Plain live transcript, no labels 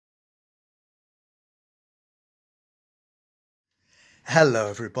Hello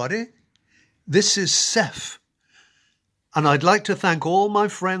everybody, this is Seth, and I'd like to thank all my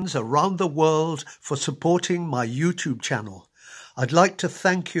friends around the world for supporting my YouTube channel. I'd like to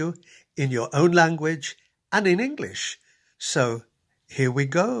thank you in your own language and in English. So here we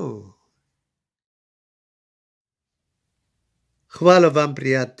go. Hvala vam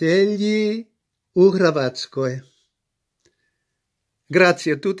prijatelji u Hrvatskoj.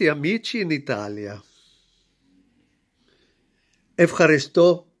 Grazie a tutti amici in Italia.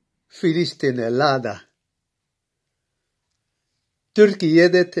 Ευχαριστώ fyrir στην Ελλάδα.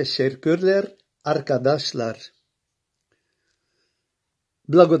 Türkiye'de teşekkürler arkadaşlar.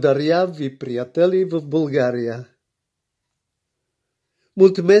 Благодаря ви, приятели, в Bulgaria.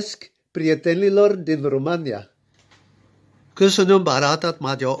 Mulțumesc prietenilor din România. Köszönöm baratat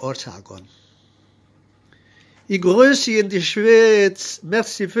Magyarországon. Ich grüße Sie in die Schweiz.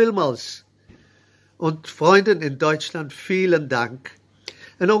 Merci vielmals. Und Freunden in Deutschland, vielen Dank.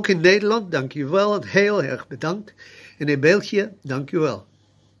 En ook in Nederland, dank u wel en heel erg bedankt. En in België, dank u wel.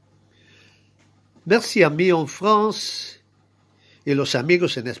 Merci a mí en France y los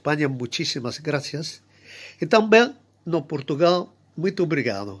amigos en España, muchísimas gracias. Y también en Portugal, muito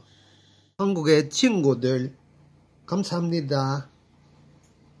obrigado. 한국의 친구들, 감사합니다.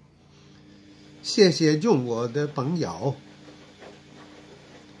 谢谢中国的朋友.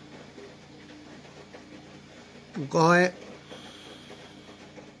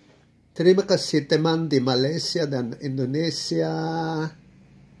 Terima kasih teman di Malaysia dan Indonesia.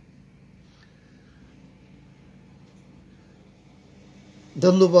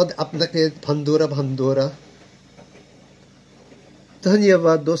 धन्यवाद आपके बंधुरा.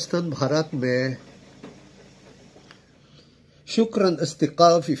 धन्यवाद दोस्तन भारत में. شكرا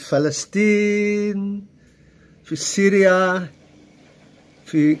أصدقاء في فلسطين, في سوريا,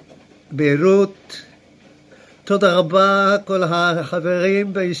 في بيروت. תודה רבה כל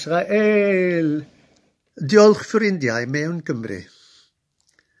החברים בישראל. Diolch ffrindiau mewn Cymru.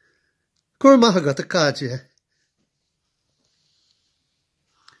 Cwrma agat Grazie.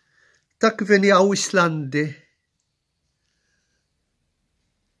 Tack för ni au Islandi.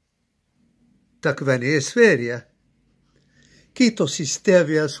 Tack för ni i Sverige. Kiitos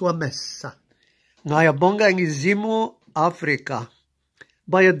istevia sua messa. Ngaya bonga ngizimo Afrika.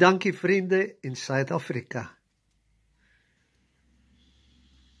 Baie dankie vrienden in Zuid-Afrika.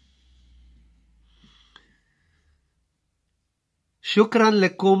 شكرا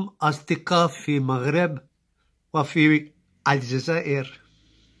لكم أصدقاء في المغرب وفي الجزائر.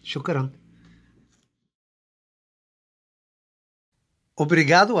 شكرا.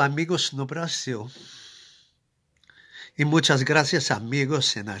 Obrigado amigos no Brasil. Y muchas gracias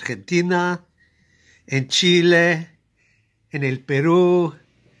amigos en Argentina, en Chile, en el Perú,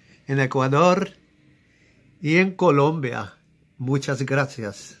 en Ecuador y en Colombia. Muchas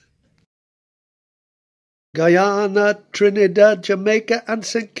gracias. Guyana, Trinidad, Jamaica, and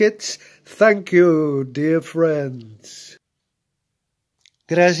St. Kitts, thank you, dear friends.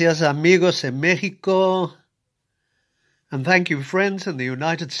 Gracias, amigos en Mexico. And thank you, friends in the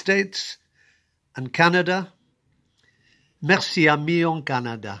United States and Canada. Merci, ami en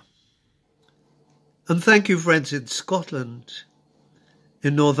Canada. And thank you, friends in Scotland,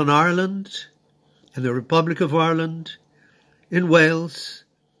 in Northern Ireland, in the Republic of Ireland, in Wales,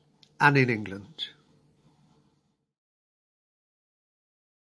 and in England.